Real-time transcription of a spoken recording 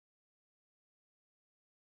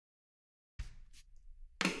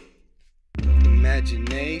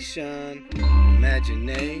Imagination,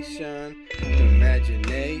 imagination,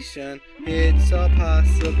 imagination, it's all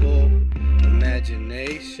possible.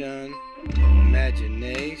 Imagination,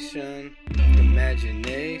 imagination,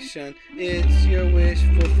 imagination, it's your wish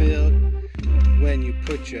fulfilled. When you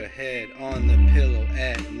put your head on the pillow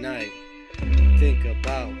at night, think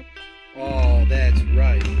about all that's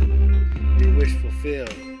right. Your wish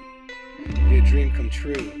fulfilled, your dream come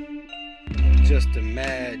true. Just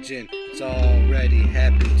imagine it's already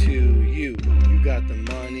happened to you. You got the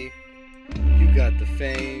money, you got the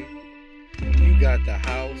fame, you got the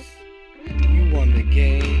house, you won the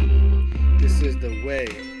game. This is the way,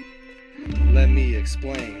 let me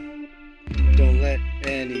explain. Don't let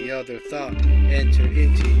any other thought enter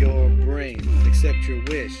into your brain. Accept your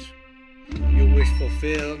wish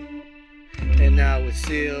fulfilled, and now it's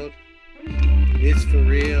sealed. It's for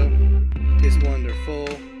real, it's wonderful,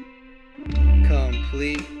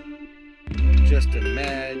 complete. Just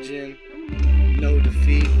imagine, no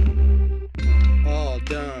defeat. All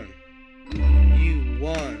done, you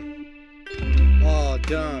won. All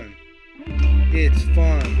done, it's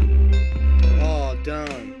fun. All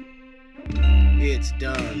done, it's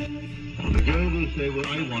done. The girl will say, well,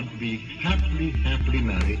 I want to be happily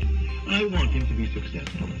married. I want him to be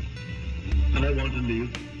successful. And I want to live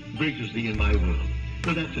graciously in my world.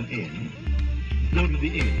 So that's an end. Go to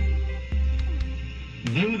the end.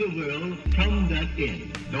 View the world from that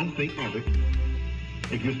end. Don't think of it.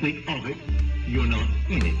 If you think of it, you're not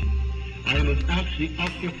in it. I must actually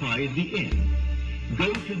occupy the end.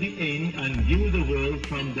 Go to the end and view the world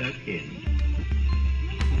from that end.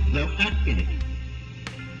 Now act in it.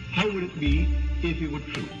 How would it be if it were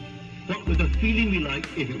true? What would the feeling be like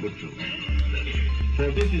if it were true? For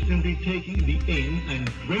this is simply taking the end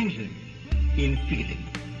and drenching in feeling.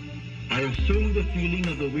 I assume the feeling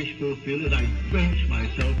of the wish fulfilled and I drench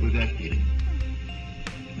myself with that feeling.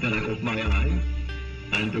 Then I open my eyes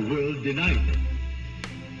and the world denies it.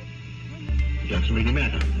 It doesn't really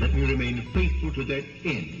matter. Let me remain faithful to that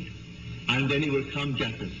end. And then it will come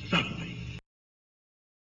just as suddenly.